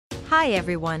Hi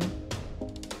everyone.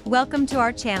 Welcome to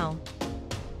our channel.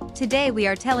 Today we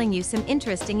are telling you some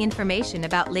interesting information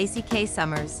about Laci K.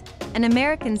 Summers, an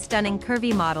American stunning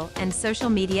curvy model and social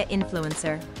media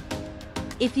influencer.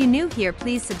 If you're new here,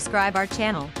 please subscribe our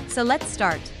channel. So let's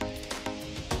start.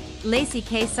 Laci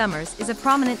K. Summers is a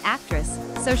prominent actress,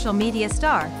 social media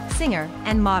star, singer,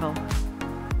 and model.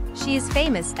 She is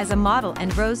famous as a model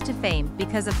and rose to fame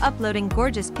because of uploading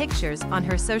gorgeous pictures on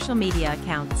her social media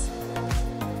accounts.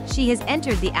 She has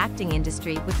entered the acting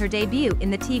industry with her debut in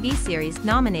the TV series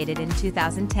Nominated in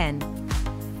 2010.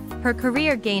 Her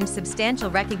career gained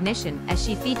substantial recognition as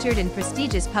she featured in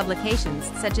prestigious publications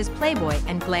such as Playboy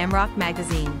and Glamorous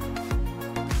magazine.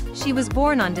 She was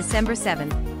born on December 7,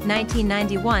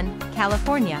 1991,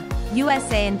 California,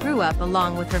 USA, and grew up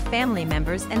along with her family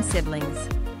members and siblings.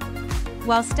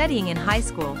 While studying in high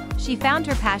school, she found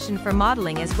her passion for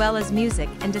modeling as well as music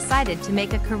and decided to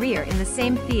make a career in the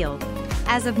same field.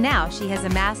 As of now, she has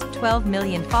amassed 12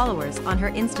 million followers on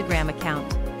her Instagram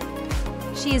account.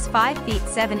 She is 5 feet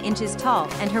 7 inches tall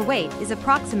and her weight is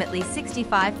approximately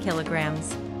 65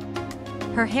 kilograms.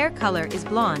 Her hair color is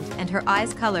blonde and her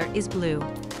eyes color is blue.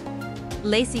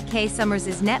 Laci K.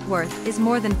 Summers' net worth is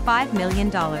more than $5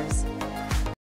 million.